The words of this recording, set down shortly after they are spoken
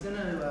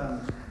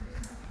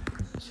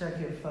check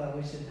if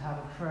we should have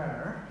a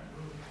prayer.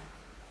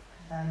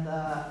 And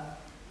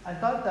I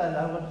thought that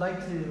I would like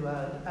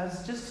to,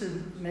 as just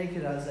to make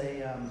it as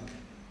a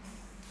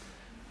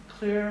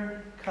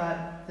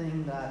clear-cut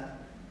thing that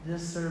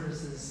this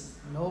service is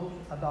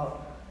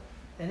about.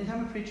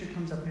 Anytime a preacher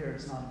comes up here,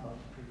 it's not about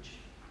the preaching.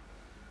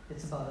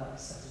 It's about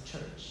us as a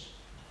church.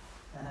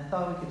 And I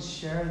thought we could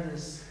share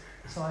this.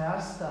 So I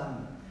asked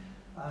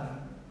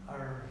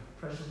our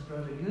precious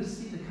brother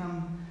Gusti to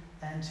come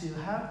and to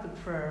have the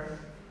prayer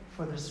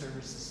for the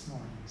service this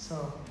morning.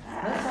 So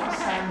let's all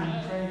stand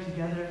and pray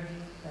together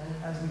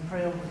as we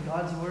pray over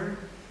God's word.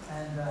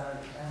 And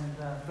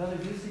Brother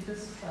Gusti,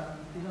 just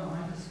if you don't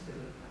mind, just put a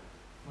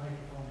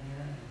microphone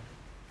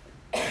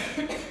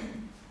here.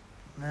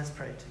 Let's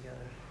pray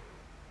together.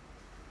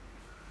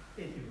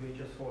 If you will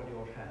just hold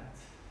your hands.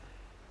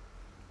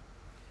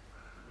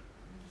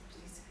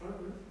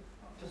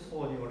 Just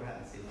hold your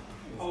hands.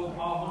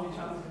 Hold each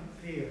other.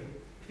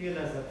 Feel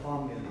as a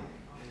family.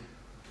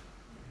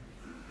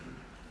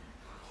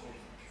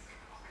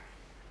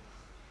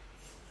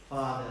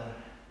 Father,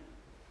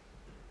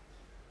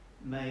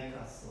 make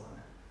us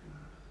one.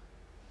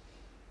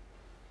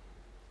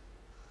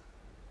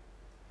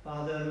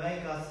 Father,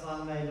 make us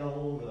one, may the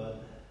whole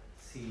world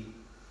see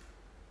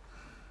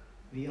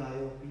we are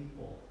your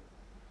people.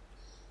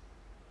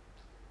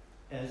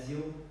 As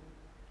you,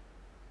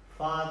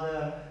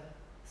 Father,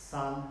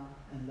 Son,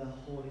 and the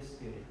Holy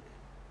Spirit,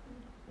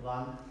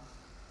 one.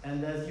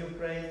 And as you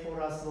pray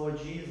for us, Lord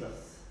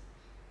Jesus,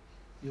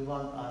 you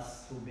want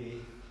us to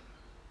be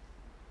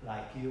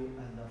like you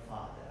and the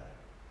Father.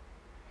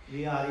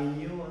 We are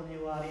in you and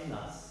you are in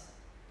us.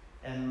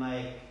 And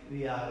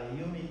we are a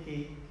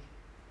unity,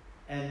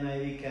 and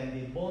may we can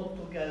be bound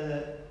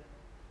together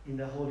in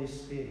the Holy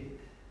Spirit.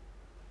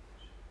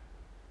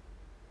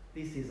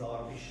 This is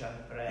our wish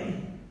and prayer.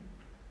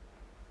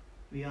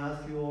 We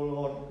ask you, O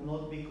Lord,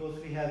 not because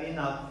we have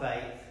enough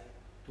faith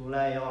to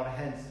lay our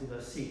hands to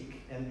the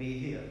sick and be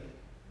healed.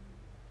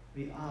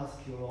 We ask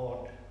you,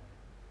 Lord,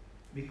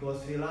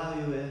 because we love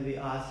you and we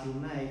ask you,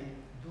 may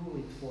do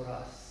it for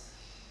us.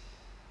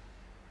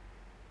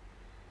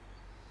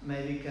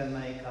 May we can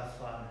make us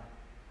one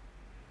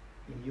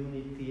in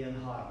unity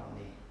and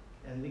harmony.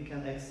 And we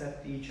can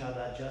accept each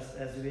other just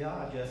as we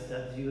are, just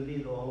as you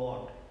did, O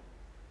Lord.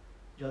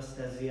 Just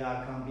as we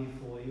are come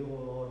before you,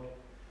 O Lord.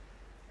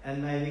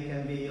 And may we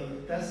can be a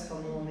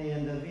testimony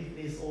and a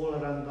witness all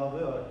around the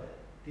world.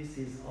 This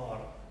is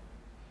our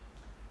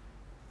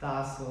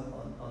task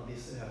on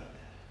this earth.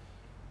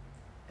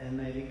 And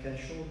may we can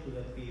show to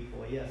the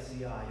people, yes,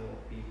 we are your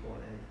people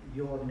and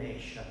your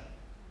nation.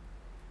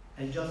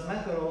 And just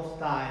matter of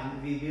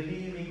time, we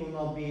believe we're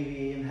going to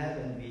be in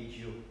heaven with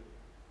you.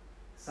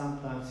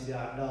 Sometimes we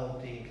are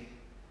doubting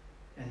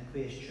and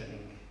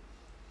questioning.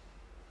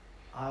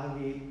 Are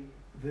we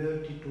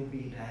worthy to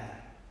be there?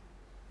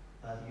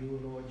 But you,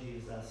 Lord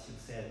Jesus, you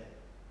said,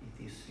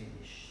 it is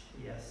finished.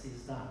 Yes,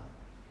 it's done.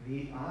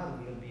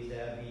 Will be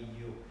there with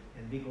you,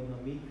 and we're going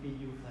to meet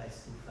with you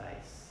face to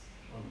face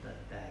on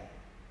that day.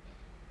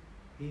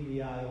 Here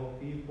we are, your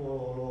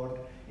people, O Lord,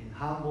 in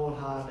humble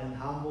heart and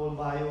humble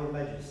by your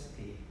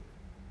majesty,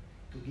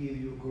 to give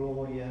you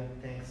glory and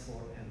thanks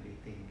for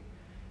everything.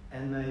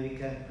 And may we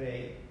can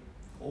pray,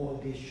 all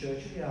this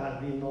church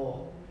we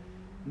know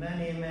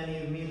many,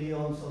 many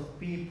millions of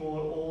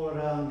people all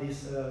around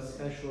this earth,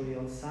 especially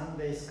on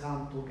Sundays,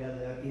 come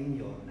together in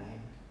your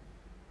name.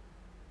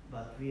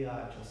 But we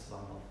are just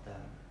one of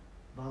them,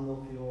 one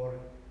of your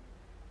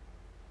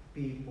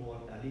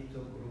people, a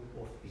little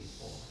group of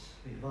people.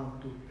 We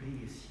want to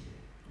please you.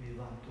 We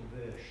want to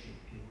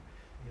worship you.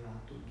 We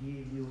want to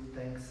give you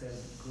thanks and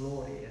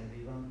glory, and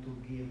we want to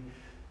give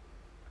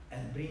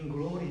and bring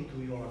glory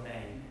to your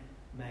name.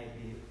 May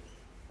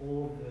the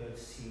all world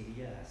see,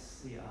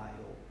 yes, we are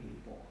your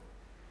people.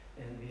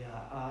 And we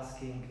are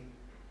asking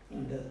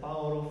in the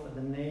power of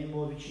the name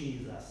of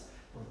Jesus,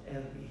 for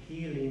every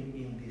healing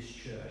in this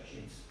church,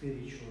 in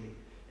spiritually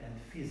and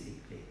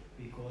physically,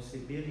 because we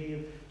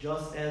believe,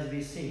 just as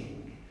we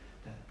sing,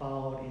 the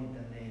power in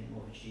the name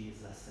of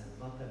Jesus, and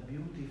what a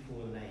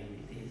beautiful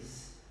name it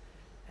is.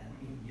 And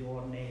in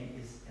your name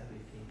is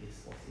everything is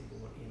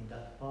possible. In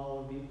that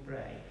power we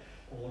pray,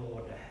 oh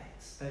Lord,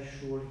 a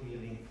special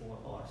healing for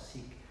our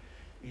sick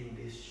in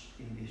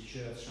this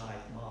church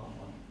right now,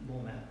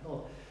 moment.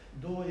 No,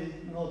 do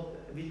it not.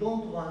 We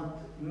don't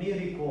want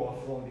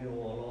miracle from you,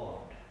 oh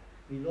Lord.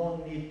 We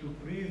don't need to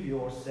prove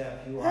yourself.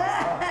 You are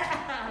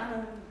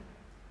God.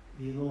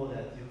 We know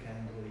that you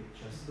can do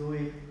it. Just do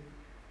it.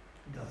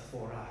 Just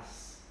for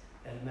us,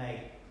 and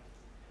may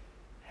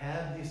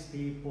help these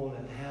people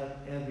and help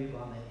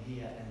everyone in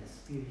here in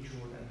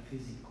spiritual and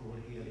physical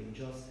healing,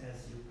 just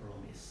as you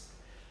promised.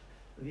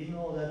 We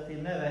know that we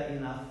never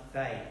enough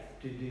faith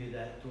to do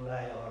that, to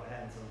lay our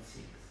hands on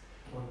sick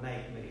or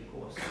make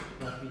miracles.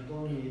 But we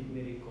don't need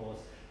miracles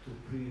to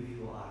prove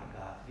you are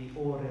God. We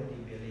already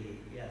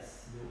believe,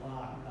 yes, you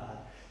are God,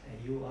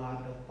 and you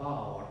are the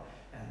power,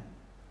 and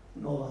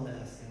no one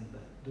else can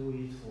but do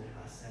it for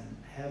us, and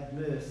have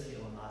mercy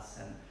on us,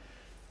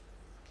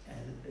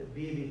 And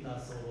be with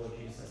us, O Lord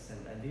Jesus.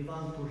 And we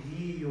want to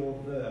hear your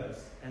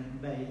words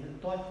and may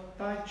it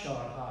touch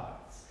our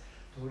hearts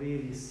to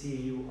really see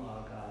you,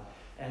 our God.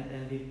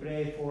 And we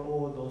pray for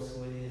all those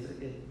who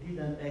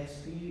didn't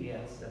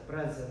experience the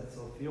presence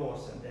of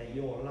yours and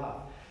your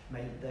love.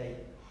 May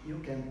you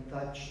can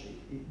touch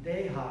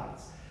their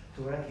hearts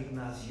to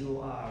recognize you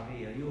are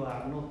real. You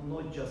are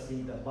not just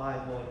in the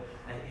Bible,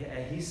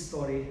 a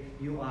history.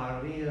 You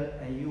are real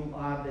and you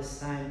are the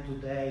same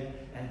today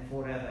and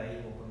forever. You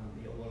are going to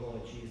be, oh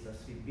Lord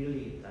Jesus. We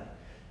believe that.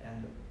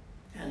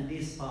 And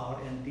this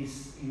power and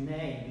this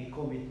name, we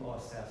commit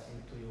ourselves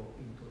into your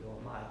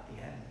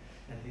mighty hand.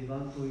 And we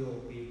want to your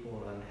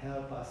people and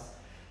help us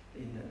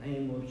in the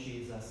name of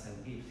Jesus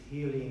and give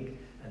healing.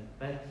 And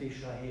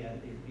Patricia here,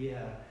 and we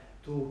have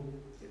two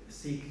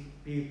sick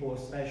people,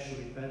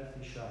 especially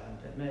Patricia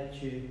and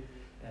Matthew,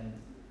 and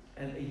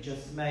it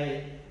just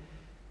may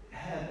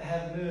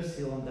have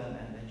mercy on them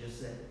and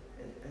just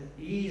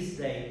ease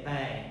their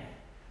pain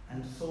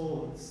and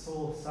so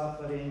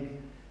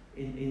suffering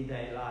in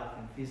their life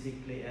and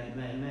physically, and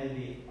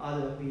maybe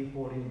other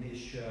people in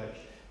this church,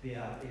 they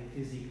are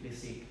physically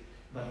sick,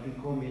 but we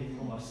commit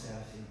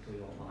ourselves into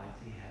your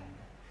mighty hand,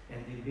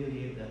 and we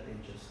believe that they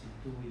just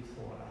do it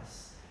for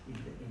us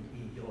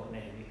in your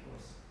name,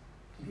 because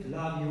we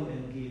love you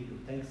and give you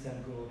thanks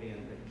and glory,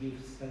 and give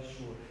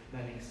special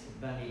blessings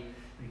to Benny.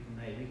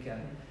 We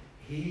can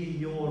hear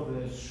your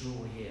words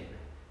through him,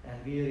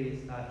 and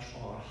really touch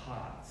our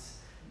hearts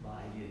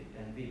by you.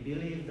 And we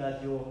believe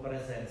that your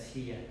presence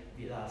here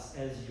with us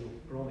as you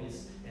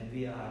promised, and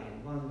we are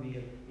in one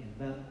will, in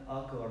one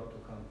accord to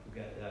come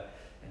together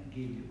and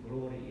give you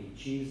glory in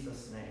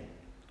Jesus' name.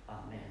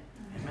 Amen.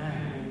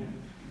 Amen.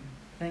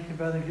 Thank you,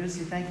 Brother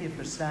Goosey. Thank you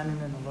for standing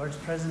in the Lord's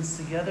presence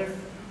together.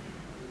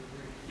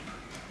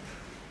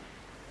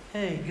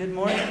 Hey, good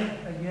morning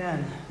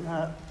again.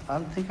 I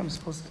think I'm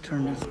supposed to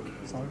turn this.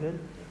 It's all good.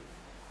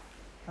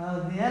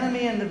 The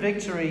enemy and the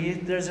victory.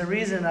 There's a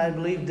reason I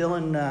believe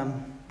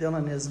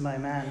Dylan is my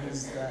man.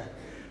 He's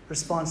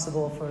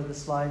responsible for the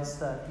slides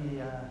that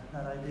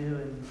I do,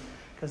 and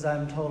because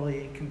I'm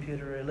totally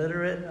computer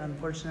illiterate,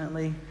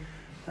 unfortunately.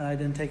 I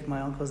didn't take my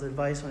uncle's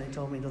advice when he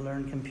told me to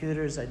learn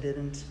computers. I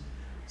didn't.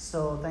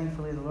 So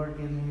thankfully the Lord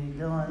gave me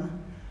Dylan.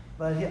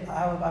 But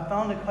I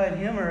found it quite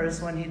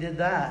humorous when he did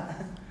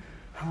that.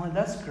 I'm like,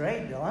 that's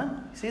great,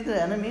 Dylan. See, the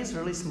enemy's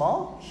really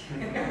small,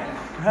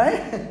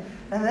 right?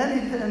 And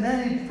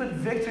then he put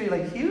victory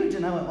like huge,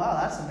 and I went, wow,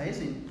 that's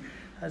amazing.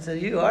 I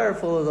said, you are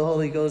full of the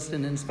Holy Ghost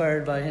and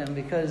inspired by him,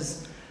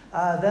 because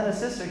then a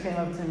sister came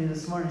up to me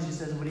this morning. She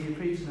says, what are you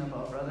preaching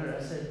about, brother?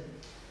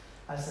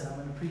 I said, I'm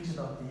going to preach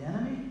about the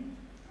enemy.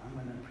 I'm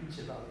going to preach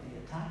about the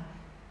attack,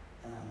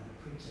 and I'm going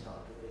to preach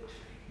about the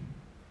victory.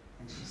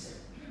 And she said,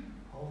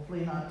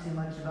 hopefully not too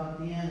much about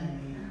the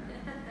enemy.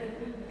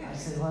 I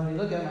said, well, when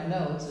you look at my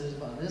notes, there's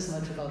about this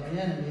much about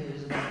the enemy,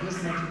 there's about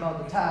this much about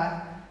the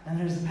attack, and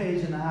there's a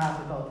page and a half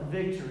about the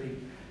victory.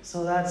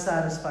 So that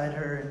satisfied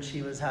her, and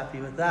she was happy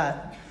with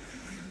that.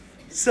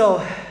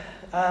 So,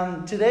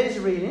 today's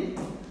reading,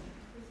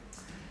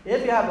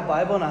 if you have a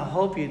Bible, and I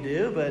hope you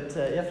do, but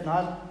if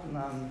not,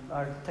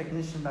 our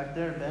technician back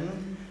there,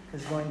 Ben,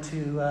 is going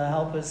to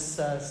help us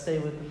stay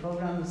with the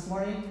program this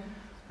morning.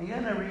 I'm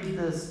going to read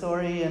the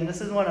story, and this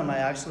is one of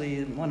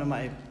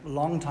my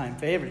longtime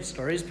favorite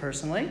stories,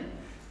 personally.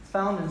 It's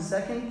found in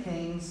 2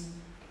 Kings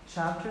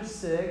chapter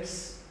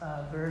 6,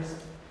 verse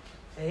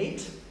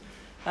 8.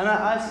 And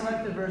I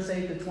selected verse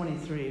 8 to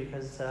 23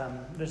 because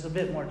there's a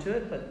bit more to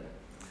it, but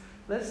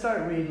let's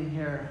start reading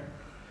here.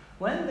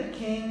 When the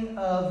king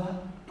of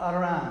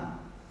Aram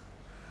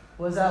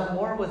was at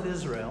war with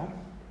Israel,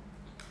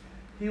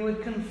 he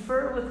would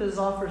confer with his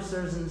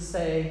officers and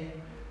say,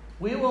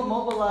 we will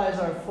mobilize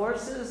our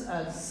forces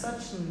at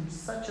such and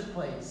such a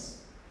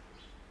place.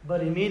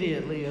 But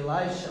immediately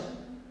Elisha,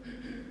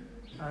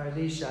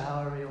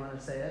 however you want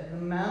to say it, the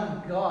man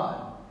of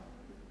God,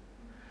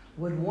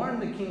 would warn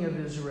the king of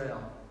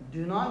Israel,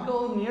 do not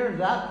go near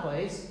that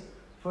place,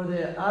 for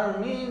the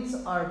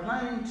Arameans are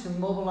planning to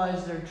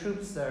mobilize their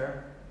troops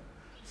there.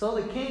 So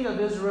the king of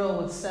Israel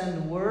would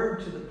send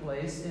word to the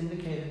place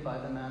indicated by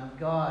the man of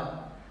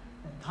God.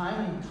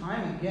 And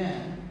time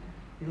again,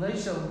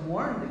 Elisha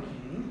warned the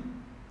king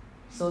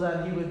so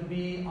that he would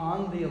be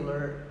on the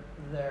alert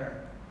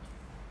there.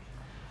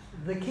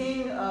 The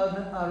king of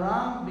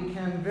Aram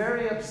became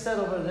very upset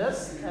over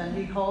this, and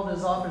he called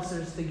his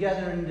officers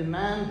together and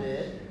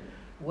demanded,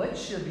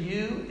 which of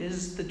you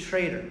is the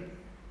traitor?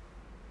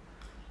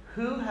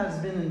 Who has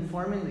been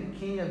informing the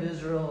king of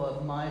Israel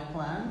of my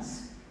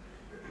plans?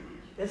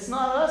 It's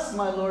not us,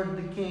 my lord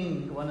the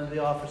king, one of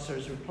the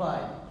officers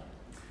replied.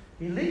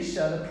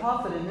 Elisha, the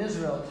prophet in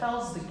Israel,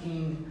 tells the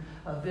king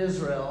of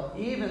Israel,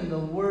 even the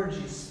words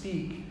you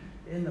speak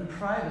in the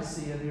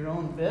privacy of your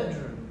own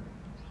bedroom.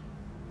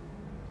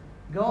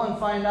 Go and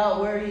find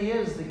out where he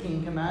is, the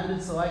king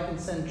commanded, so I can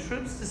send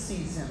troops to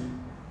seize him.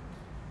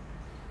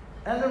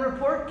 And the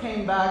report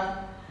came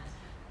back,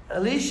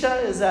 Elisha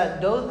is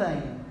at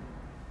Dothan.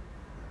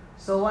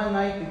 So one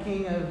night the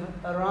king of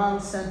Aram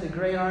sent a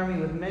great army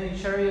with many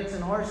chariots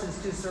and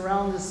horses to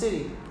surround the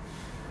city.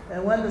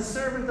 And when the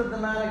servant of the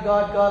man of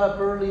God got up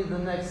early the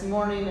next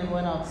morning and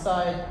went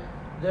outside,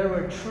 there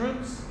were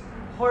troops,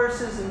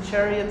 horses, and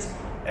chariots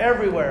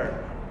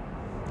everywhere.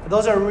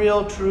 Those are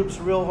real troops,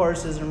 real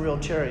horses, and real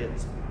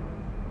chariots.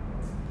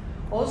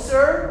 "Oh,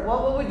 sir,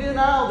 what will we do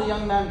now?" the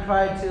young man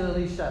cried to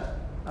Elisha.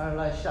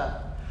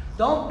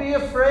 "Don't be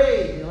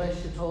afraid,"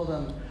 Elisha told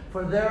him,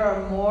 "for there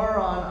are more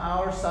on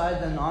our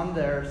side than on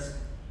theirs."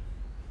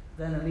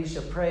 Then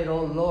Elisha prayed,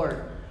 "Oh,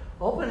 Lord,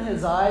 open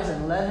his eyes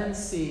and let him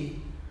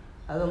see."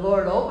 And the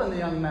Lord opened the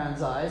young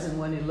man's eyes, and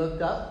when he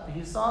looked up,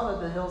 he saw that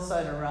the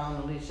hillside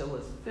around Elisha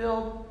was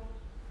filled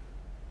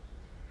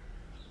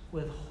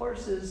with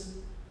horses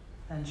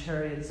and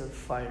chariots of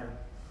fire.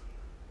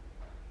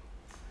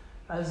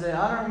 As the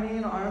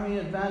Aramean army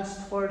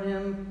advanced toward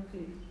him,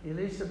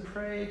 Elisha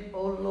prayed,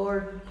 "Oh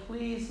Lord,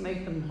 please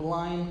make them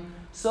blind."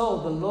 So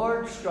the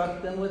Lord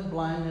struck them with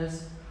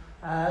blindness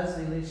as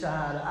Elisha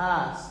had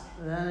asked.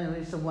 Then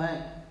Elisha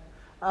went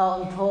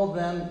out and told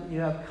them,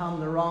 "You have come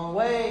the wrong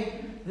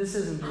way. This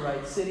isn't the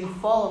right city.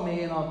 Follow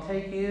me and I'll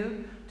take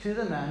you to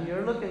the man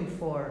you're looking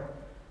for."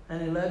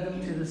 And he led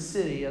them to the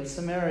city of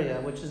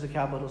Samaria, which is the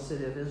capital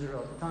city of Israel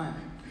at the time.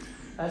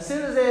 As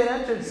soon as they had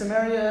entered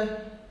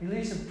Samaria,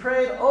 Elisha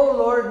prayed, "Oh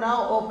Lord,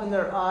 now open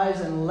their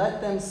eyes and let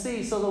them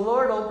see." So the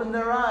Lord opened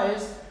their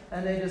eyes,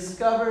 and they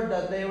discovered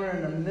that they were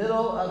in the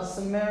middle of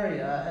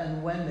Samaria.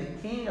 And when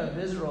the king of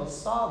Israel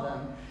saw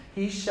them,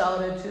 he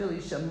shouted to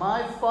Elisha,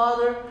 "My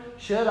father,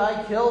 should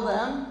I kill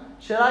them?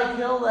 Should I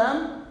kill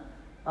them?"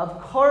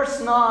 "Of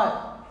course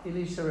not,"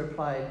 Elisha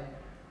replied.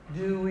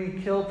 "Do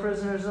we kill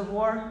prisoners of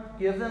war?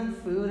 Give them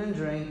food and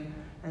drink,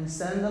 and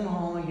send them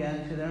home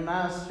again to their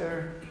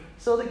master."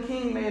 So the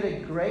king made a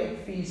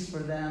great feast for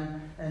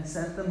them and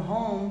sent them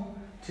home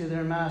to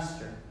their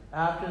master.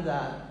 After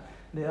that,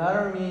 the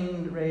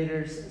Aramean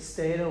raiders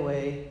stayed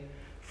away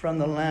from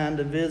the land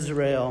of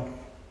Israel.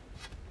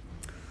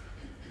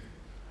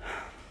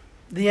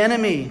 The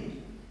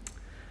enemy.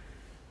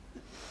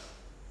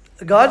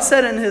 God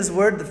said in his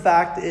word, the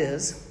fact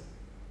is,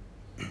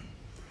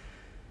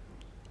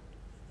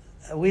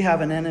 we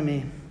have an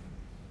enemy.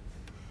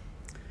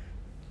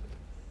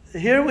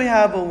 Here we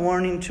have a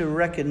warning to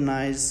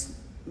recognize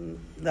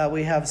that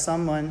we have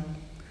someone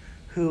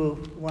who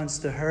wants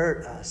to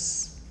hurt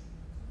us.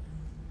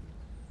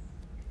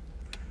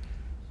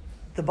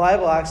 The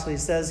Bible actually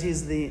says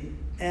he's the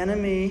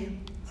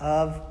enemy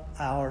of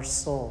our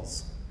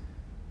souls.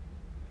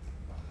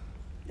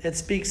 It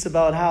speaks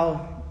about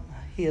how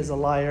he is a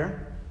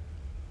liar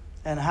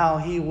and how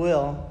he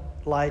will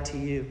lie to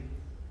you.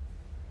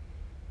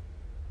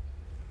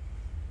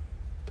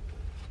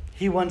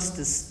 He wants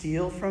to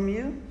steal from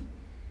you.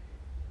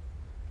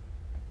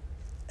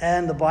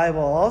 And the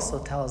Bible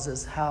also tells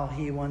us how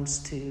he wants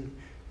to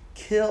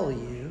kill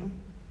you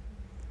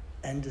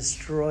and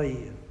destroy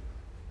you.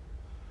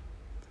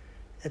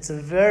 It's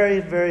a very,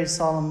 very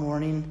solemn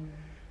warning.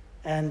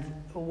 And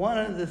one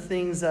of the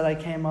things that I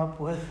came up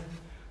with,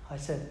 I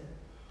said,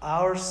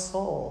 our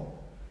soul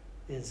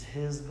is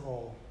his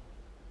goal.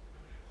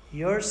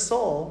 Your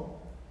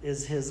soul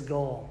is his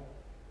goal.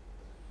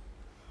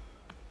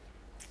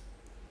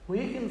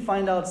 We can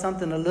find out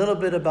something a little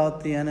bit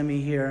about the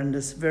enemy here in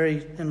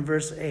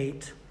verse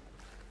 8.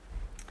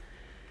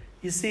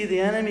 You see,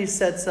 the enemy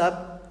sets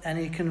up and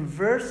he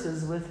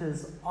converses with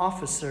his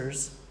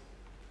officers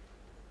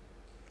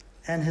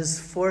and his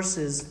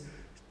forces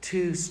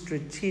to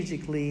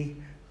strategically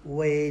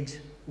wage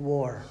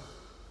war.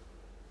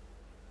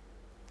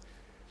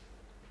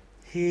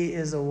 He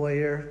is a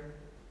warrior.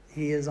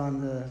 He is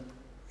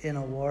in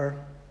a war.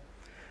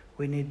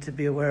 We need to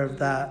be aware of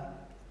that.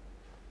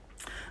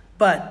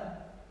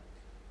 But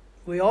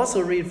we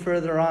also read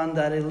further on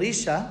that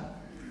Elisha,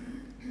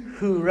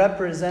 who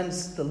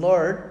represents the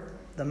Lord,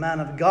 the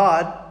man of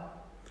God,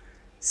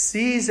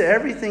 sees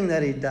everything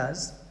that he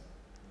does,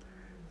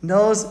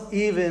 knows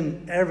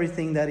even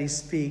everything that he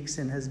speaks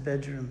in his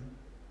bedroom.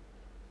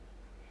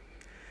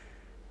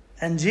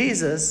 And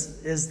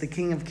Jesus is the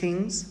King of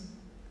Kings,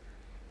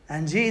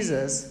 and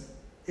Jesus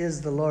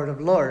is the Lord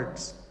of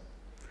Lords.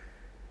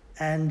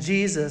 And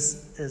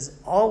Jesus is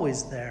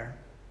always there.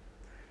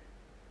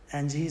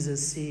 And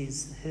Jesus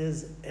sees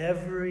his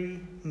every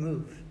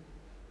move.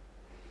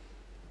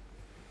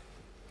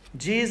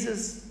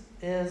 Jesus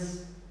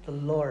is the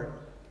Lord.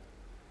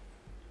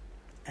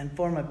 And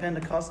for my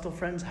Pentecostal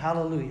friends,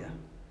 hallelujah.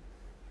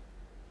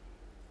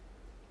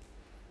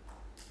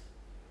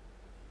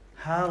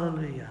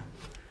 Hallelujah.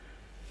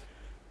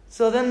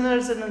 So then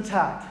there's an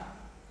attack.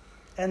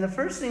 And the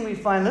first thing we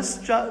find,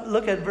 let's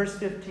look at verse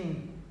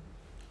 15.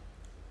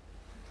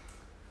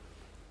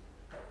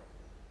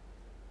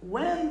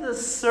 When the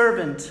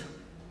servant,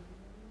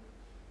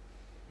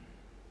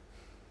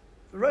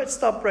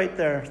 stop right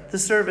there. The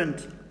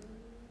servant.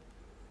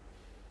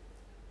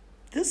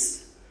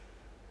 This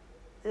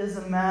is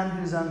a man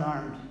who's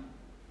unarmed.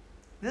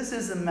 This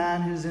is a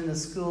man who's in the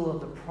school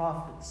of the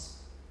prophets.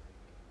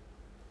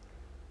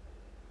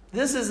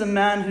 This is a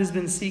man who's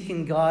been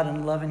seeking God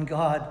and loving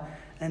God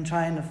and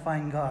trying to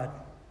find God.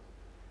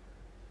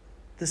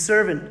 The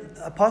servant,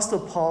 Apostle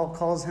Paul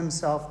calls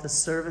himself the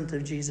servant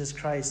of Jesus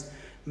Christ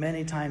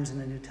many times in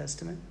the New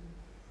Testament.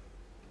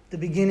 The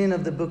beginning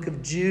of the book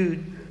of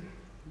Jude,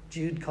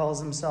 Jude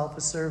calls himself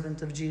a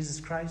servant of Jesus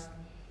Christ,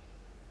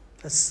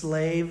 a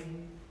slave,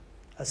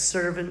 a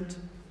servant.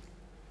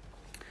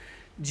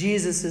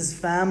 Jesus'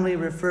 family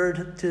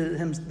referred to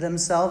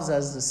themselves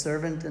as the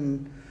servant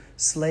and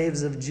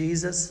slaves of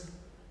Jesus.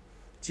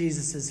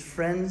 Jesus'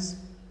 friends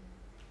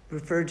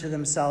referred to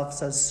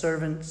themselves as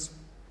servants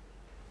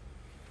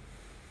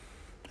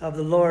of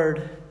the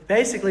Lord.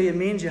 Basically, it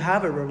means you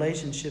have a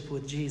relationship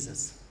with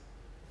Jesus.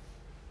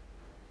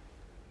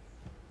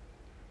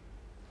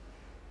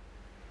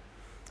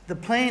 The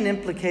plain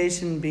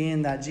implication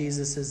being that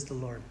Jesus is the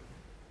Lord.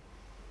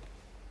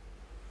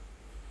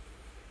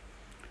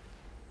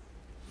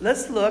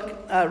 Let's look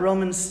at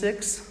Romans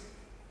 6,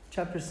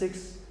 chapter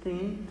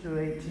 16 through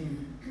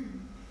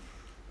 18.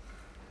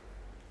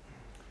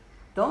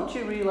 Don't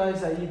you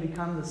realize that you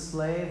become the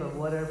slave of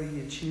whatever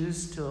you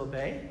choose to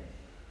obey?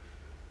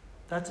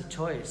 That's a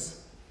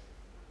choice.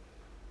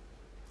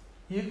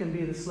 You can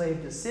be the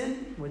slave to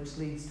sin, which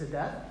leads to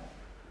death,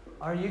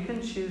 or you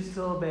can choose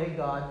to obey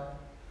God,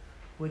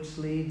 which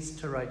leads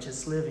to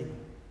righteous living.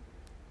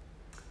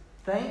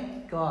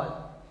 Thank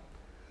God.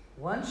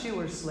 Once you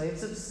were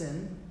slaves of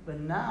sin, but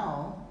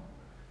now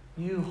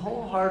you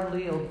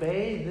wholeheartedly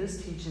obey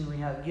this teaching we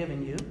have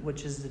given you,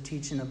 which is the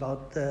teaching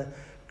about the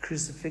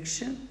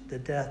crucifixion, the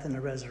death, and the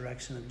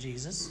resurrection of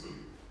Jesus.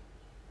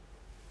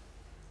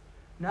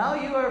 Now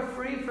you are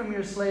free from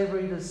your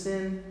slavery to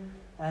sin,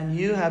 and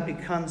you have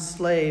become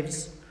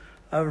slaves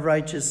of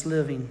righteous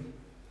living.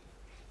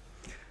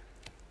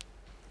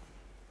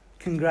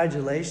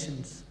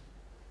 Congratulations.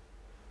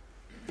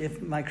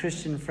 If my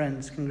Christian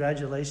friends,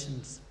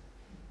 congratulations.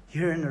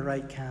 You're in the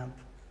right camp.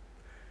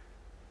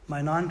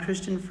 My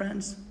non-Christian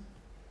friends,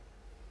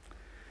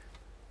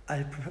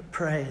 I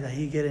pray that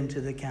you get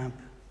into the camp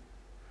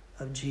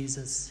of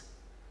Jesus.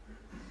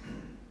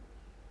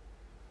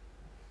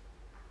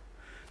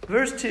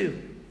 Verse 2,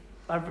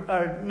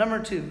 our number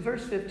 2,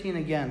 verse 15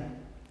 again.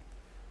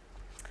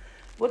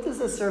 What does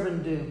the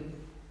servant do?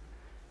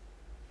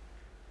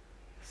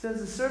 It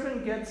says the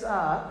servant gets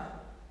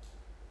up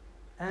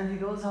and he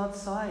goes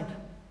outside.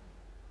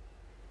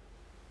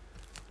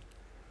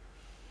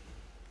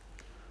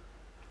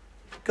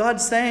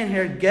 God's saying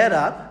here, get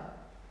up,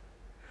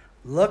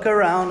 look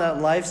around at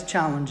life's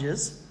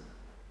challenges,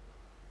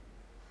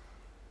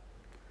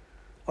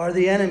 or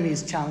the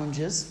enemy's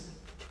challenges.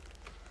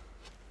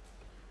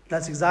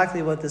 That's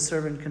exactly what the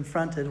servant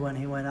confronted when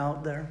he went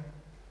out there.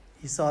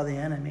 He saw the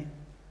enemy.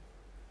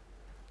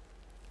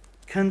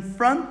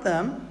 Confront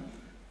them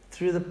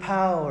through the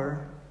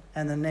power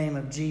and the name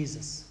of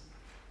Jesus.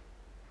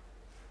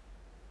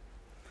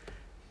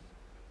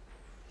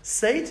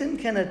 Satan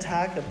can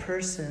attack a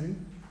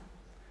person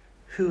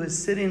who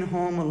is sitting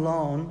home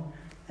alone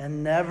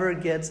and never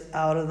gets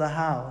out of the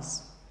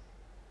house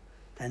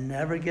and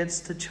never gets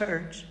to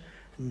church,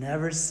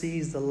 never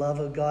sees the love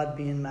of God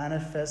being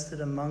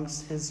manifested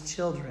amongst his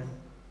children.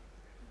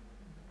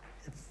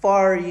 It's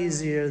far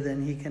easier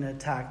than he can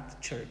attack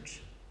the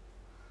church.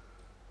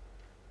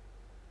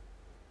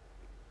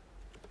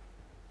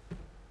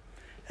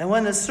 And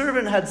when the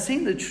servant had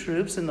seen the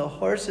troops and the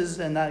horses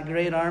and that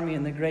great army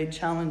and the great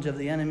challenge of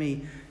the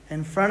enemy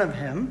in front of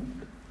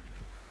him,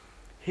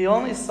 he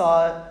only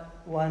saw it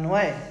one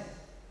way.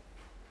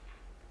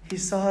 He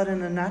saw it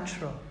in the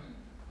natural.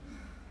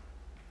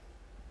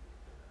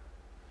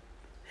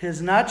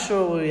 His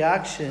natural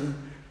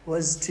reaction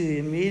was to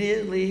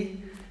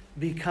immediately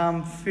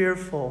become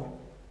fearful.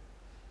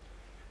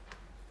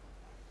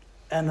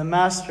 And the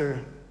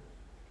master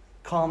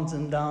calms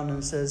him down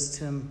and says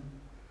to him,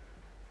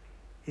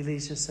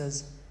 Elisha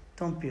says,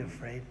 don't be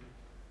afraid.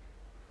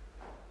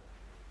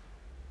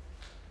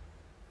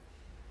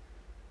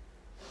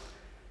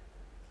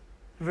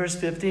 Verse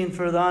 15,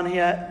 further on,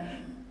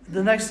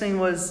 the next thing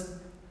was,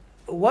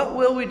 what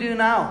will we do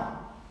now?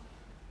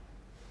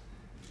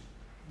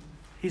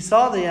 He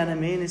saw the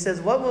enemy and he says,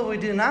 what will we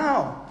do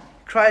now?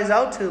 He cries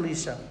out to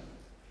Elisha.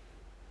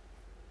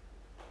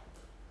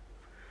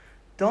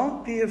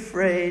 Don't be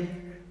afraid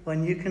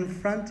when you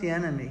confront the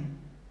enemy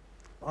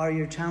or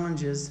your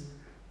challenges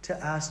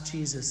to ask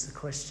Jesus the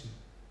question.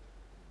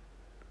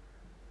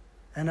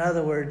 In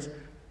other words,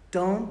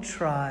 don't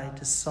try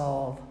to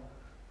solve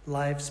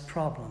life's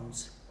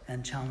problems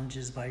and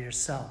challenges by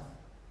yourself.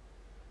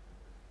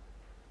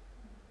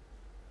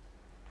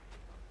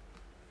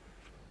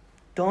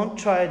 Don't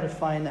try to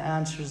find the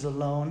answers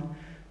alone.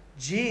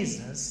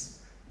 Jesus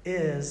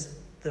is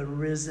the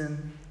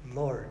risen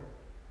Lord.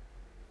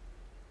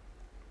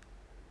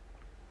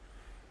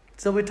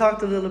 So we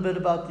talked a little bit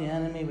about the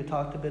enemy. We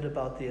talked a bit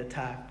about the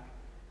attack.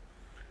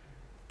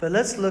 But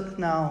let's look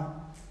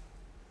now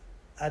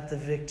at the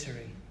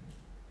victory.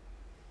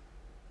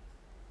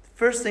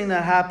 First thing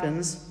that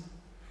happens,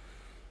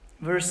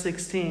 verse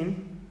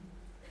 16,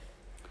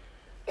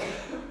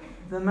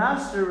 the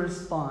master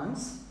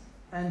responds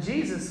And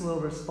Jesus will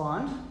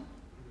respond.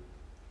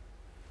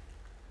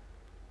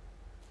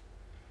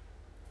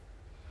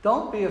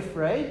 Don't be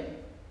afraid,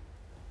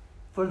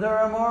 for there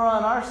are more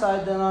on our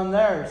side than on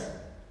theirs.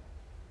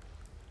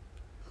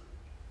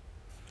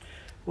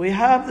 We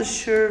have the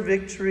sure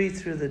victory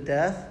through the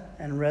death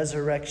and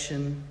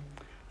resurrection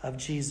of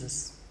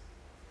Jesus.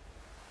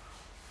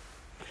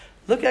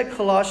 Look at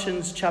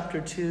Colossians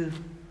chapter 2,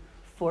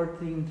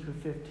 14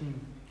 through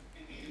 15.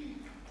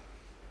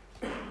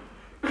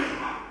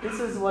 This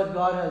is what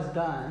God has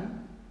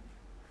done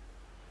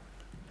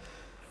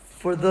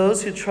for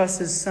those who trust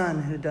His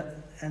Son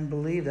and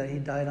believe that He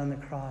died on the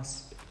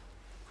cross.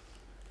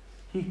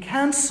 He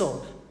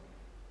canceled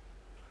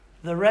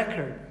the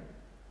record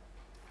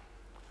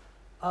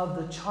of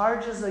the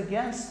charges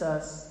against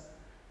us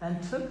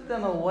and took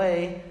them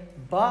away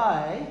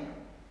by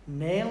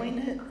nailing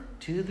it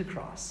to the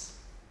cross.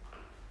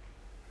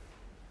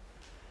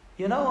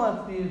 You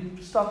know, if you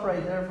stop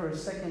right there for a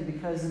second,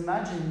 because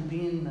imagine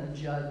being a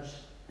judge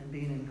and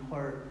being in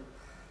court,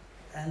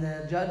 and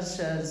the judge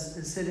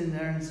is sitting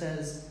there and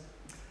says,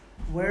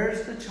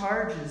 "Where's the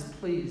charges,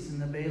 please?"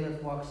 And the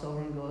bailiff walks over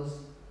and goes,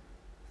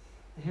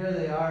 "Here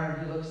they are."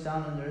 And he looks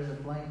down and there's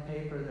a blank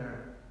paper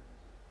there.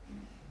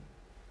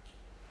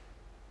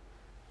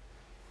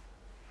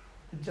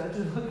 The judge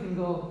would look and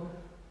go,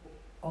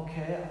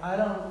 "Okay, I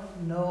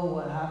don't know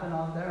what happened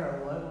out there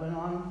or what went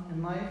on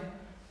in life,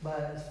 but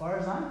as far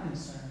as I'm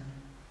concerned,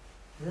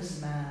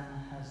 this man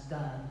has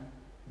done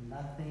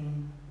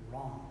nothing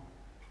wrong.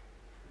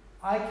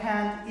 I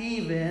can't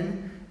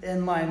even,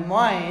 in my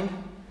mind,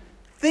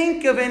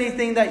 think of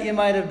anything that you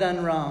might have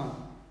done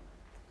wrong,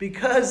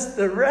 because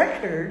the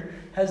record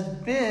has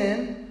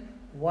been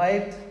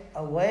wiped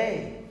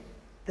away.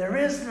 There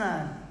is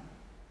none."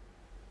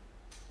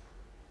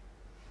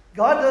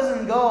 God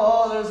doesn't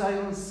go, I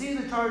don't see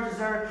the charges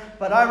there,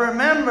 but I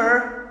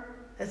remember.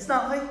 It's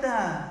not like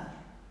that.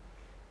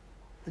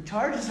 The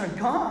charges are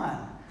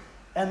gone.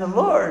 And the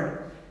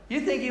Lord,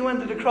 you think He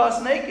went to the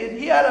cross naked?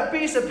 He had a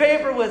piece of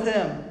paper with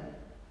Him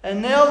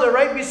and nailed it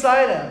right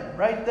beside Him,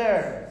 right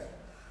there.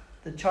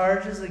 The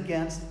charges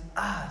against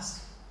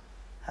us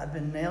have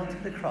been nailed to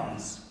the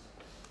cross.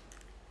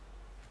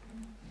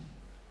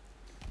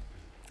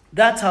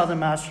 That's how the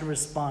Master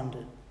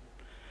responded.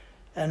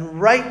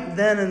 And right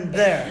then and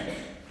there,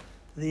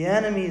 the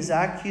enemy's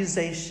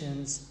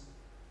accusations,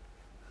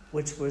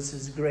 which was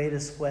his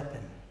greatest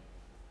weapon,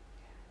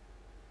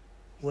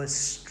 was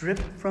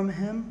stripped from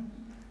him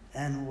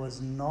and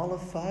was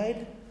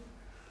nullified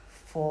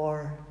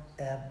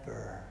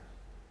forever.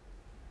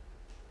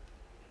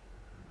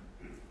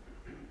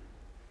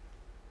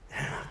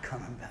 They're not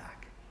coming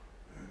back.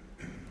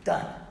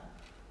 Done.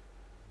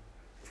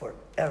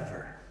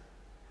 Forever.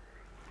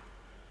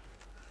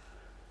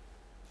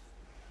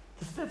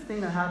 The fifth thing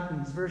that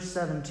happens, verse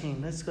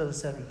 17. Let's go to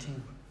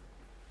 17.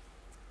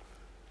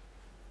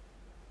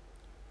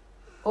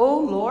 "O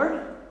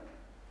Lord,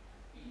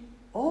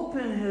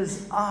 open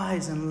his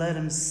eyes and let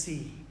him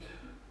see."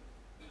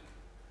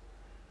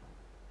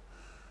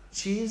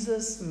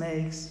 Jesus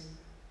makes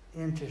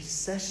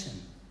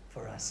intercession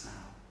for us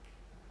now.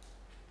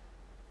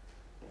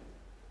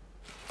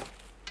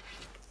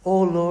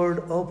 "O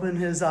Lord, open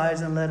his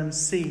eyes and let him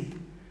see."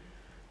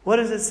 What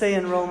does it say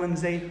in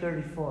Romans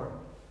 8:34?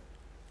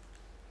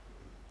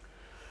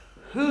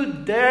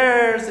 "Who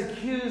dares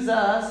accuse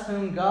us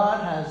whom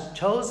God has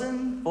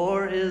chosen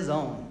for his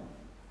own?"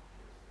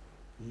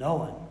 No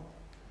one.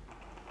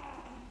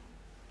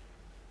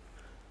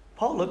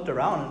 Paul looked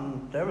around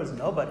and there was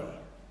nobody.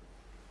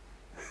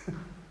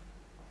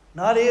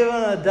 Not even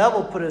a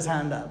devil put his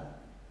hand up.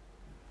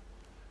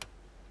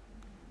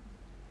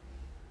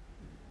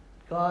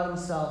 God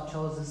Himself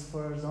chose us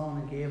for His own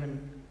and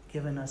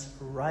given us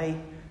right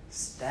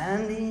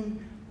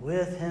standing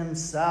with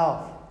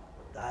Himself.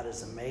 That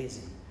is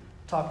amazing.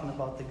 Talking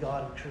about the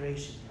God of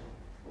creation.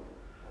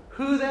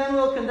 "Who then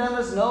will condemn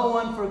us? No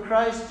one, for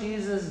Christ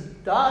Jesus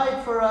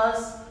died for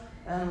us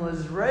and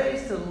was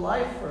raised to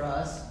life for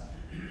us.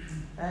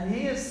 And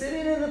He is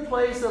sitting in the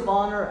place of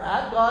honor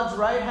at God's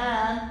right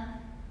hand,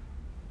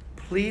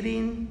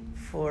 pleading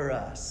for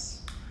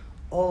us.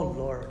 O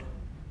Lord,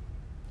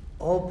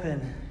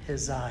 open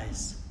His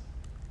eyes."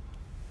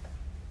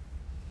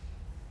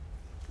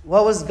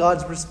 What was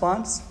God's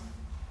response?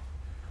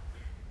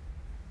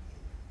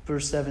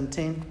 Verse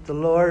 17, "The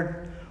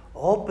Lord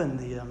opened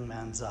the young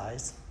man's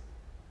eyes,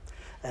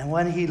 and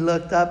when he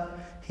looked up,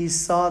 he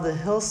saw the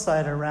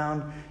hillside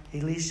around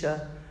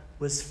Elisha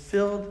was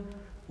filled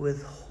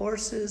with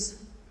horses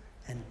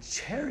and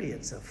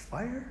chariots of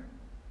fire."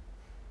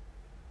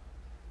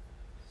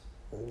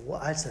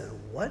 I said,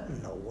 what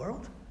in the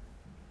world?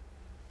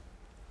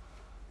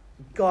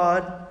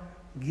 God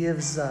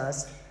gives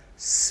us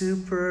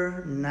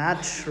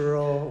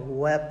supernatural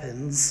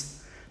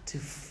weapons to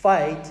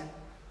fight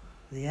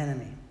the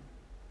enemy.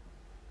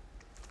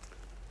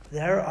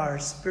 There are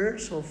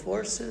spiritual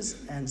forces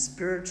and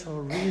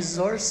spiritual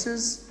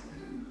resources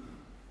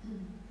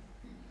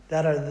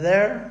that are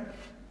there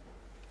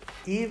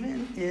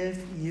even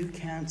if you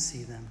can't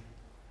see them.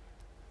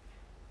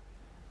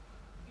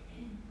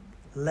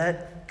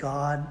 Let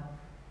God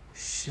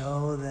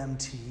show them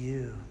to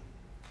you.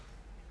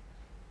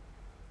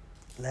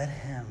 Let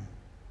Him.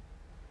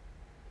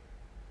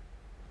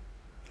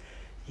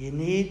 You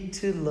need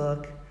to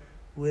look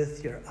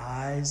with your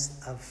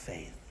eyes of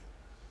faith.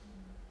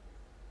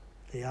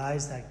 The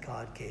eyes that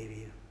God gave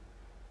you.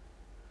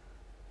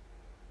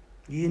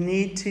 You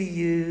need to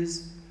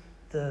use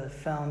the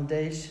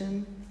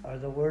foundation or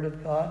the Word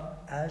of God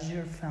as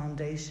your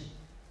foundation.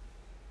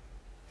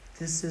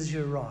 This is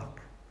your rock.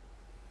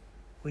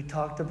 We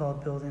talked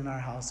about building our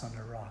house on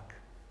a rock.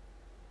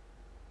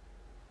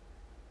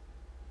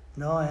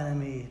 No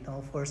enemy,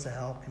 no force of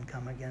hell can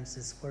come against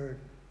this Word.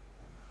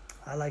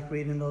 I like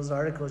reading those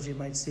articles. You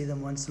might see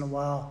them once in a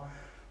while.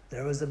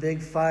 There was a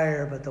big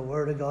fire, but the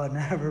Word of God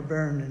never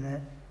burned in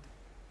it.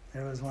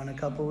 There was one a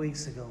couple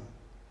weeks ago.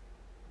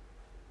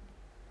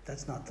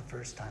 That's not the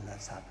first time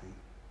that's happened.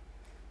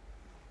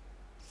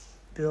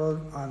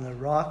 Build on the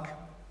rock.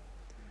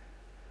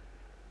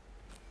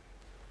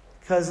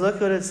 Because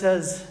look what it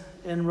says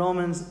in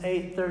Romans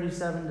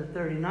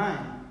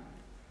 8:37-39.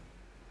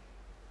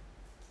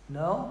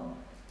 No,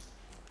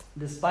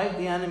 despite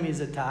the enemy's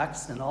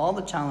attacks and all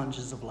the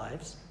challenges of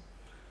life,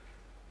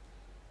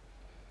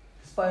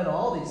 despite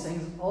all these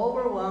things,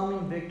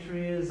 overwhelming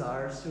victory is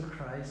ours through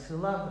Christ who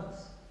loved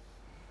us.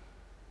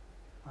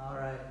 All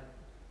right.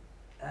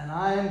 And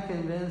I am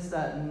convinced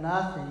that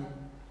nothing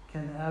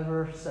can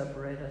ever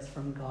separate us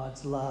from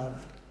God's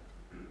love.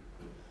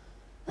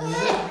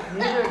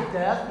 Neither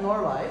death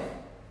nor life,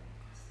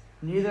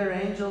 neither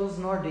angels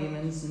nor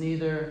demons,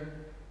 neither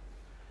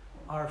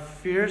our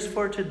fears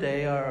for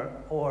today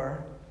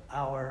or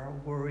our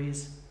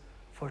worries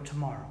for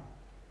tomorrow.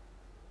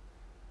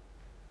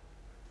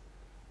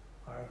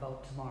 Or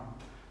about tomorrow.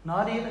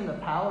 Not even the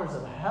powers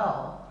of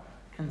hell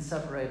can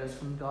separate us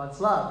from God's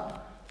love.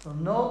 So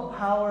no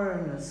power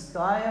in the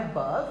sky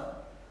above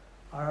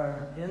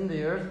or in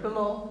the earth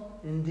below.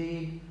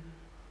 Indeed,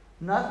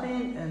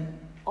 nothing in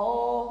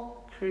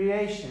all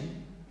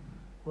creation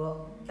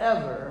will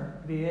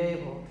ever be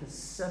able to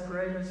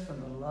separate us from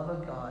the love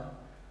of God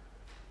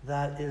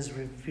that is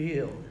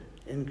revealed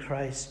in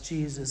Christ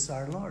Jesus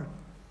our Lord.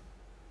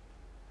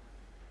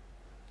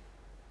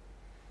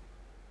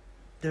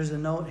 There's a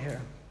note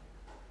here.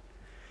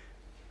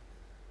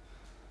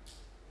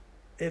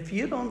 If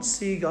you don't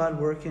see God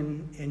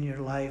working in your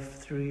life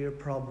through your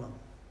problem,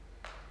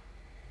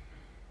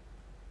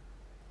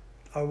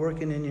 or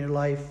working in your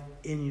life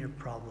in your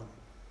problem,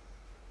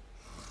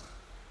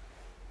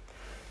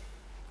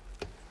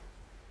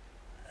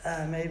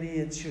 maybe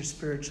it's your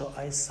spiritual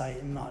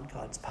eyesight and not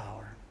God's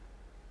power.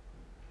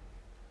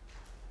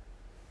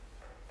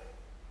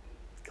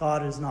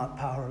 God is not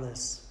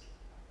powerless.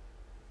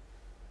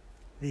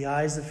 The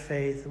eyes of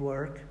faith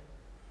work.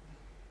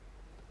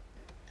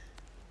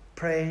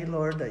 Pray,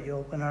 Lord, that you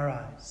open our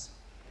eyes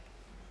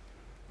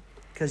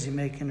because you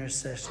make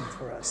intercession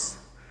for us.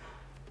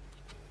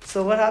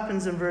 So what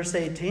happens in verse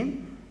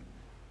 18?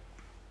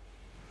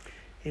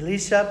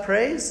 Elisha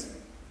prays,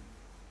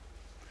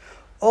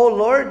 "O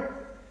Lord,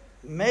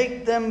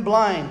 make them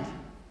blind."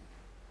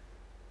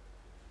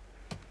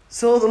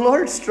 So the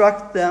Lord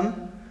struck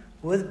them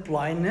with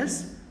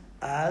blindness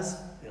as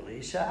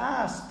Elisha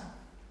asked.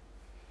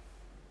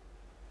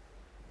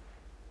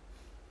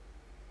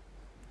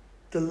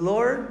 The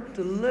Lord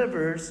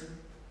delivers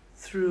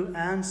through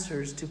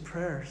answers to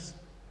prayers.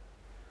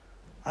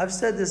 I've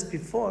said this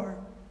before,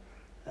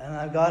 and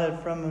I got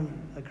it from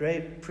a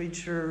great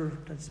preacher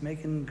that's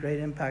making great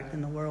impact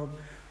in the world.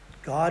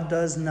 God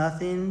does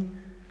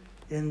nothing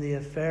in the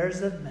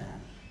affairs of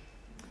man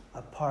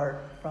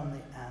apart from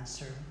the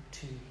answer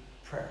to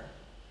prayer.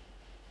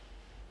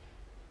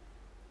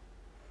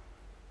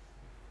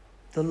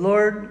 The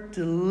Lord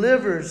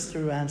delivers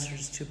through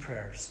answers to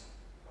prayers.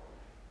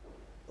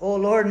 "O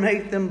Lord,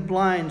 make them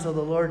blind." So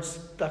the Lord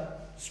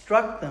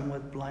struck them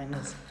with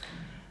blindness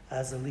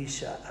as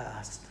Elisha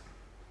asked.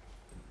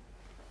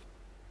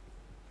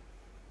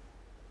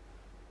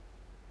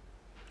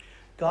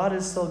 God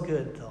is so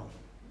good, though.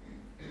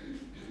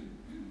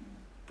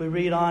 We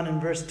read on in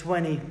verse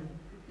 20.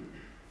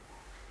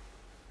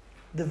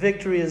 The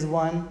victory is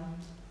won.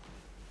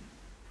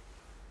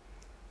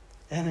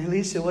 And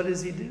Elisha, what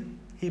does he do?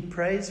 He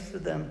prays for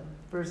them.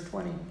 Verse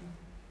 20.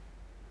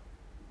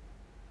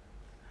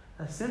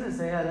 As soon as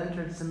they had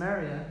entered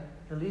Samaria,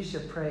 Elisha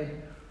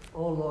prayed,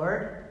 "O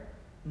Lord,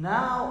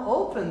 now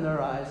open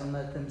their eyes and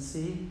let them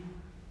see."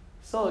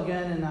 So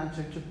again, in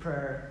answer to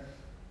prayer,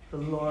 the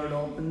Lord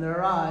opened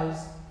their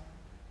eyes,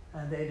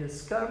 and they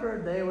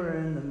discovered they were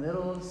in the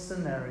middle of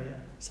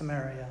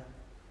Samaria.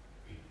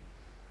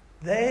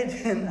 They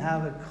didn't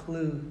have a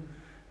clue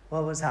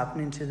what was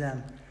happening to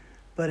them.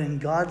 But in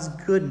God's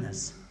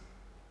goodness,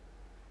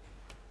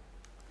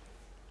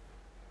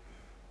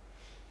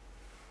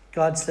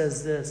 God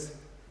says this.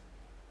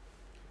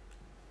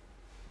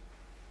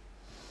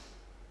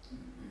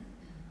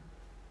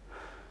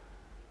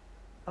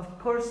 Of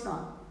course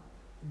not.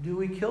 Do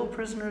we kill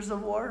prisoners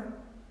of war?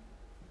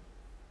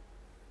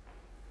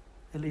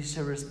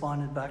 Elisha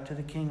responded back to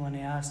the king when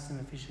he asked him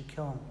if he should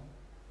kill him.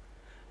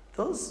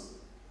 Those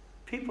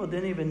people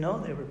didn't even know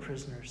they were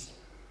prisoners.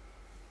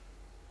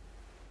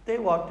 They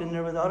walked in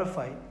there without a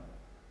fight.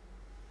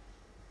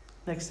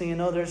 Next thing you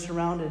know, they're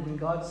surrounded, and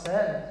God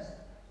says,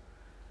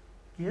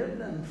 give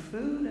them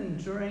food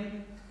and drink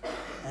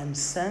and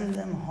send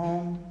them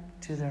home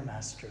to their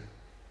master.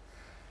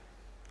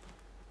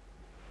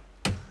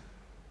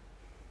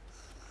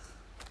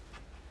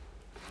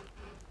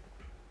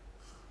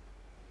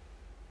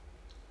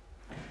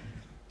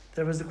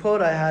 There was a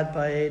quote I had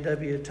by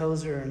A.W.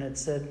 Tozer, and it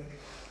said,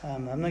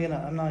 I'm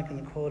not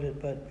gonna quote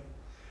it, but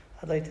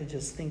I'd like to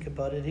just think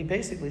about it. He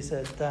basically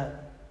said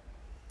that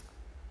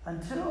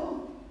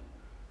until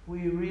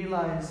we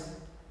realize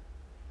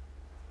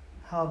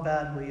how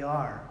bad we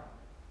are,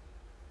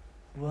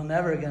 we're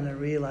never going to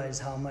realize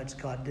how much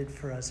God did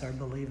for us or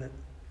believe it.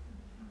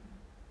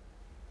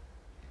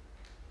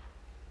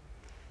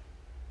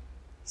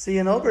 See,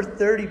 in over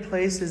 30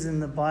 places in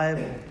the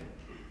Bible,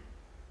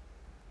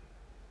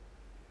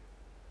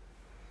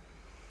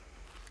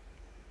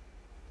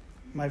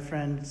 my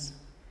friends,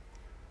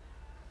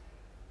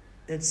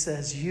 it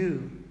says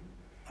you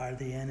are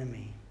the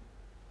enemy.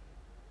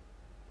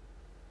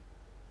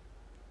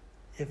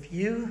 If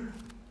you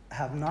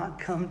have not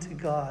come to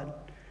God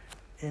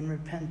in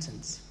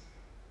repentance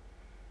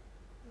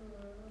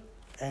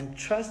and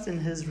trust in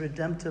his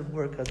redemptive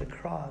work of the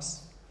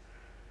cross,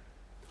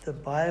 the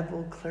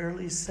Bible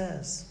clearly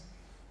says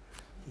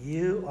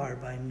you are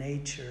by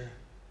nature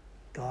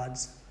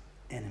God's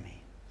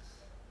enemy.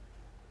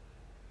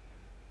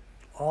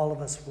 All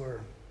of us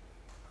were.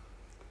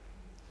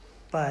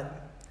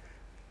 But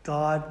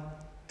God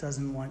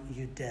doesn't want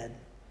you dead.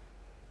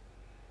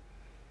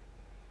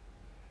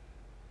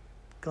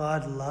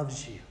 God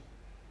loves you.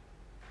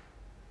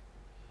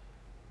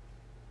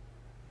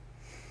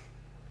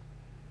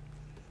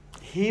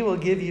 He will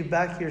give you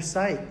back your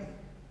sight.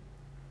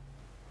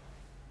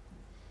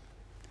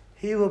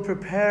 He will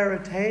prepare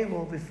a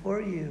table before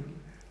you,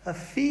 a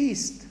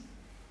feast.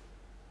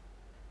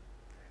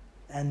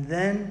 And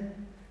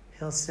then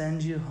he'll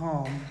send you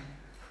home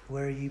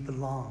where you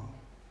belong.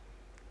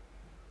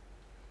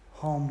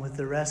 Home with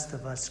the rest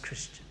of us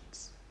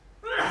Christians.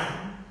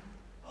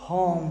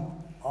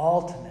 Home,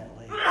 ultimately,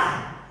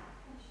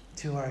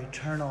 to our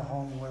eternal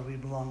home where we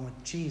belong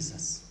with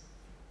Jesus.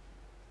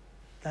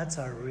 That's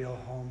our real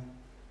home.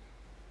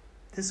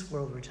 This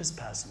world we're just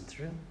passing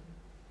through.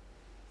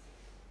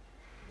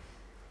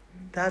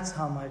 That's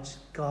how much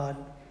God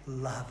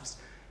loves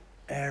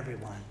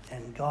everyone.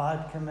 And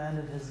God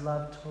commanded his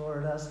love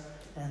toward us,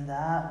 and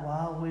that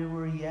while we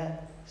were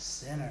yet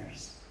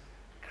sinners,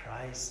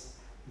 Christ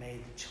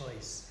made the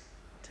choice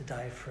to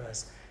die for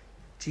us.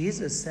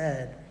 Jesus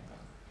said,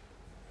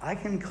 I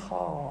can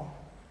call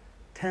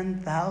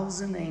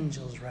 10,000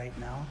 angels right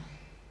now.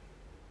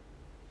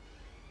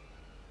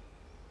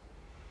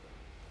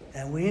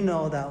 And we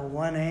know that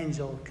one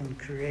angel can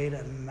create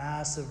a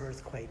massive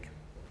earthquake.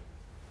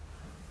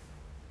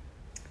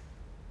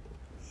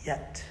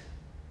 Yet,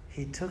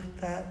 he took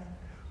that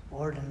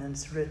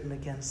ordinance written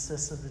against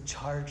us of the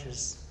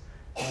charges,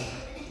 and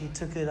he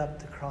took it up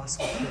the cross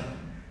with him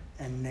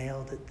and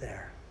nailed it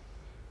there.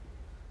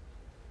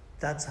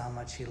 That's how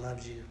much he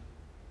loves you.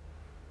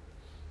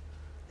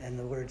 And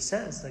the word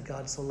says that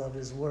God so loved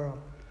his world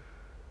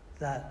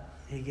that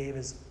he gave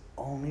his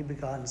only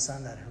begotten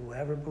Son, that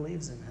whoever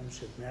believes in him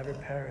should never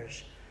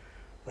perish,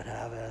 but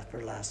have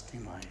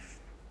everlasting life.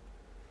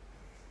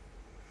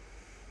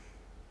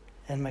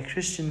 And my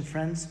Christian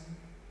friends,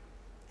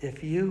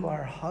 if you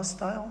are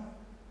hostile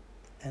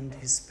and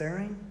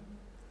despairing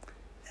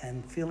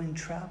and feeling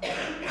trapped,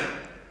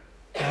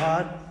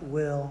 God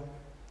will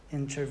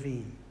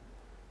intervene.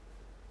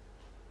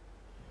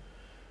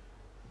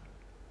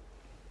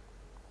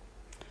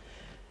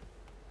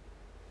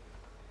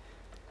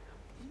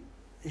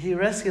 He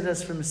rescued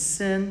us from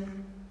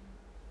sin.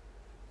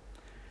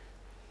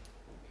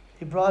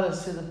 He brought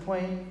us to the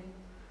point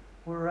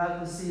where we're at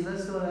the sea.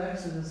 Let's go to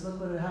Exodus.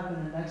 Look what had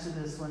happened in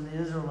Exodus when the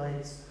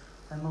Israelites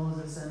and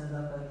Moses ended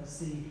up at the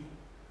sea.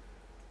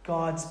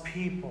 God's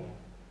people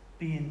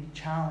being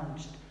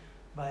challenged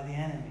by the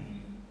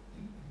enemy,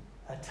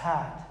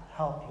 attacked,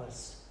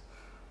 helpless.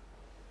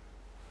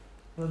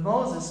 But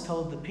Moses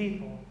told the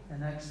people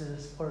in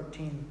Exodus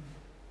 13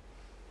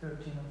 and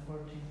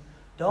 14,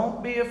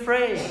 don't be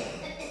afraid.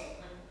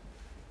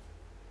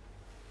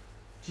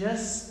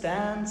 Just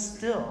stand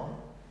still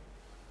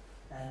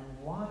and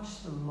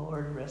watch the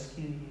Lord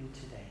rescue you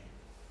today.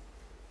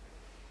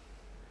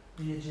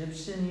 The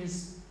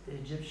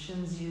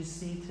Egyptians you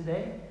see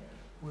today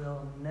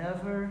will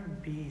never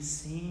be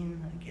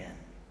seen again.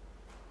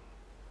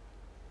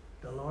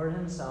 The Lord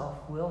himself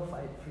will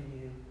fight for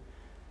you.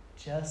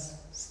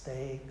 Just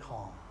stay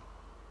calm.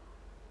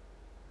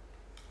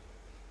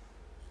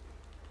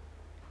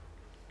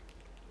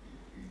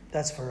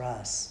 That's for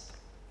us,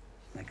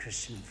 my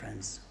Christian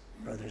friends,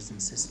 brothers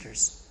and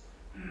sisters.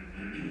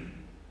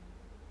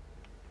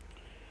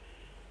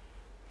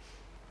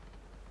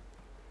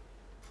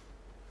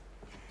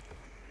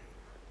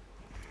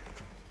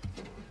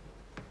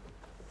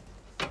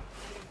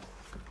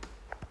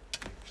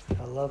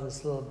 love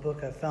this little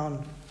book I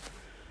found.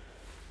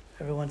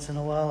 Every once in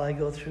a while I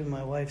go through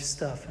my wife's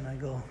stuff and I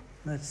go,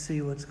 let's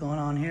see what's going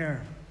on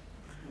here.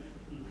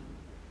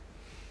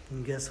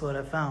 And guess what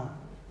I found?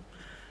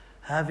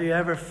 Have you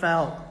ever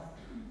felt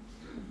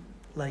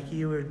like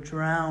you were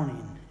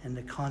drowning in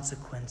the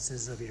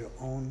consequences of your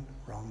own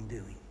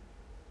wrongdoing?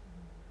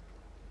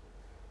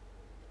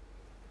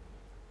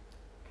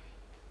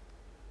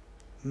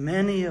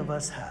 Many of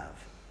us have.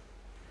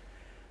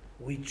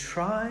 We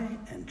try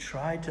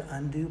to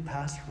undo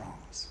past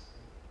wrongs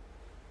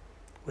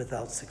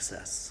without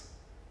success.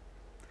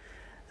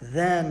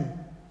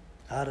 Then,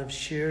 out of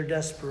sheer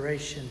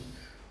desperation,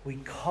 we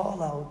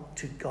call out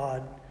to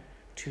God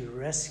to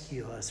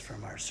rescue us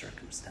from our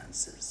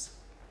circumstances.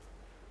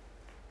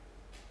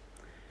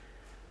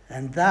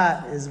 And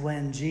that is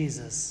when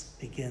Jesus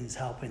begins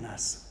helping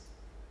us.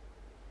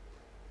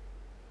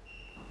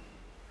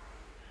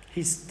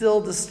 He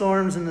stilled the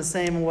storms in the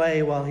same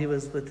way while he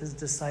was with his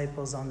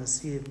disciples on the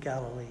Sea of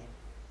Galilee.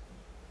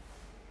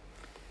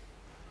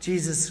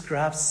 Jesus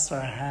grasps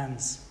our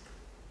hands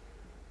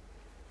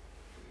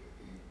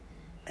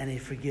and he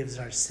forgives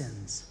our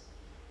sins.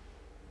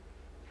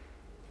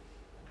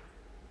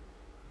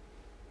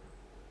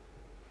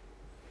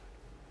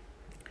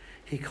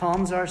 He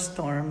calms our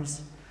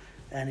storms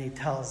and he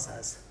tells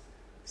us,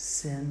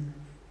 sin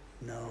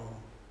no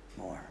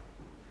more.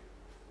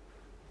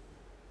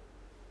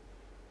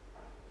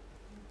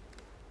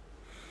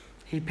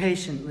 He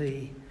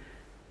patiently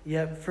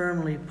yet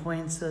firmly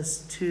points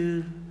us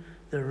to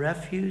the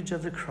refuge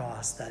of the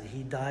cross that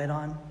he died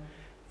on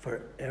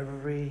for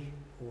every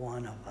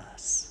one of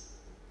us.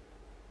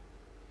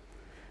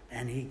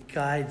 And he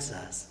guides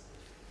us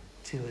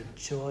to a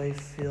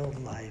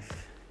joy-filled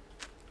life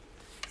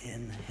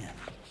in him.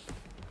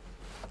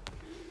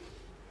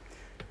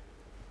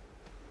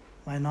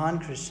 My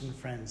non-Christian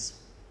friends,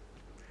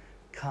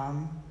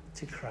 come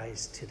to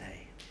Christ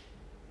today.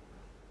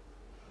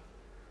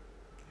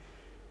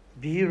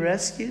 Be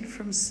rescued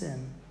from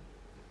sin.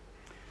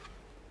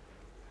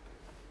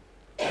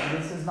 And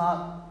this is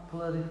not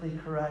politically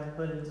correct,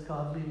 but it's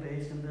godly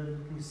based and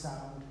biblically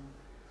sound.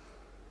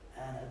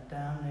 And a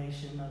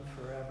damnation of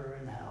forever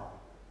in hell.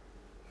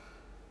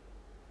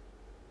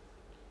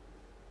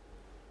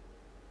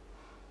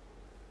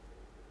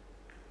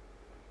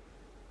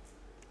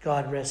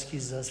 God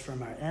rescues us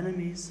from our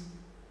enemies,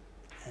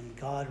 and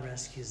God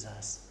rescues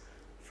us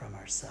from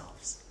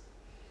ourselves.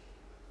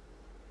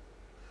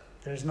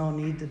 There's no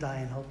need to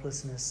die in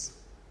hopelessness.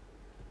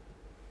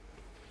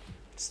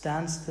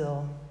 Stand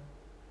still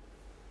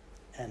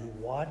and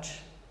watch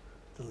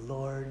the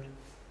Lord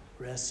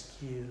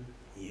rescue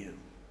you.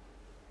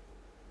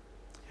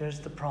 Here's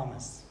the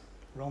promise.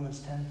 Romans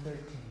 10:13.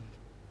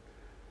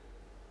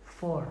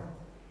 For,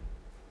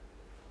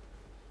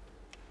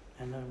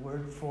 and the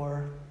word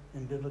for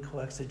in biblical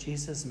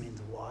exegesis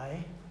means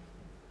why.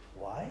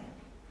 Why?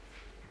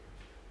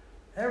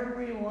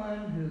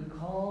 Everyone who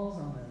calls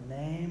on the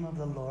name of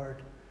the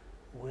Lord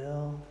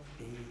will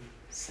be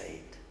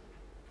saved.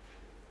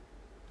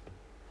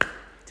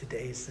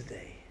 Today's the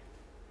day.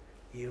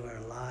 You are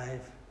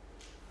alive.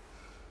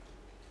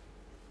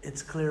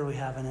 It's clear we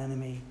have an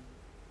enemy.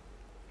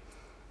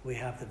 We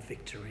have the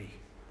victory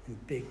in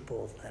big,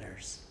 bold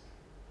letters.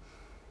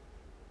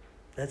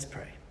 Let's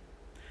pray.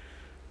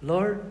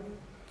 Lord,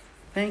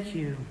 thank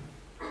you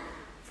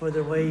for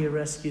the way you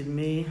rescued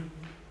me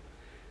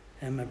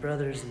and my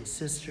brothers and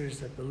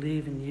sisters that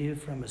believe in you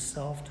from a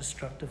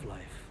self-destructive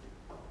life.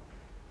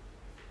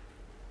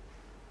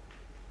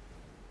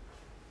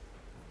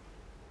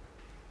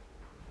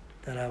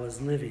 That I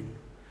was living,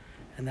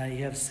 and that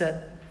you have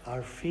set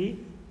our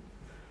feet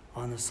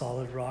on the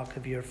solid rock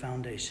of your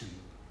foundation.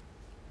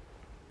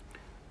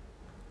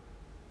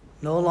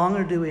 No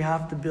longer do we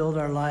have to build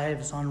our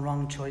lives on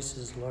wrong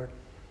choices, Lord.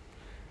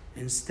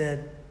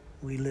 Instead,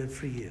 we live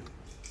for you.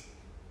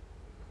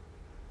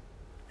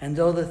 And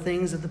though the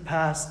things of the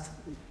past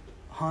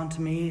haunt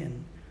me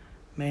and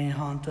may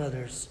haunt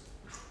others,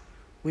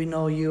 we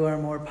know you are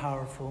more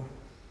powerful.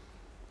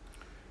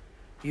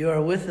 You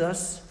are with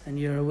us and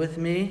you are with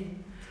me,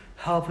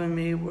 helping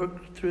me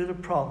work through the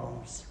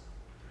problems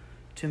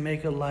to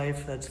make a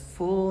life that's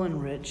full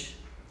and rich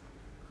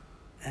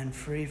and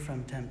free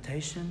from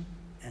temptation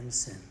and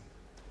sin.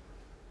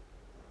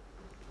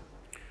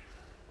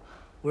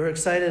 We're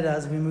excited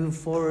as we move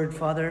forward,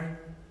 Father,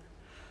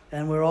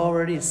 and we're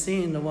already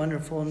seeing the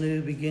wonderful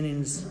new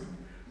beginnings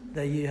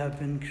that you have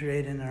been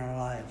creating in our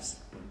lives.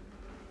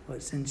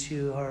 But since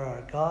you are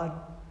our God,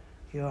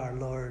 you are our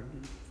Lord,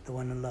 the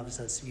one who loves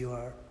us, you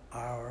are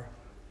our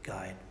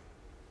guide.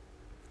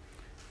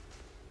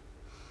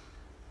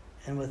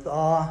 And with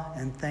awe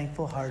and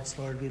thankful hearts,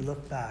 Lord, we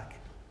look back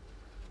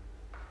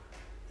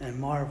and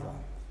marvel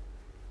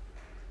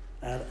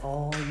at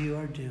all you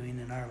are doing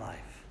in our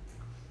life.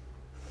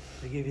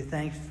 We give you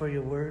thanks for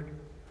your word.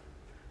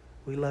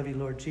 We love you,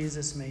 Lord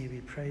Jesus. May you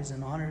be praised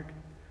and honored,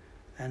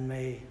 and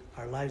may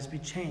our lives be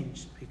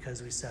changed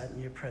because we sat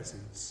in your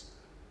presence.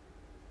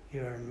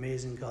 You are an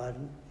amazing God.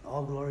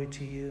 All glory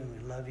to you,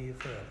 and we love you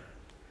forever.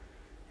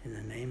 In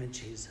the name of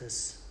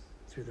Jesus,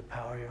 through the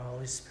power of your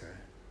Holy Spirit.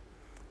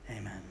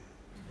 Amen.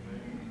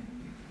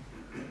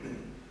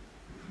 Amen.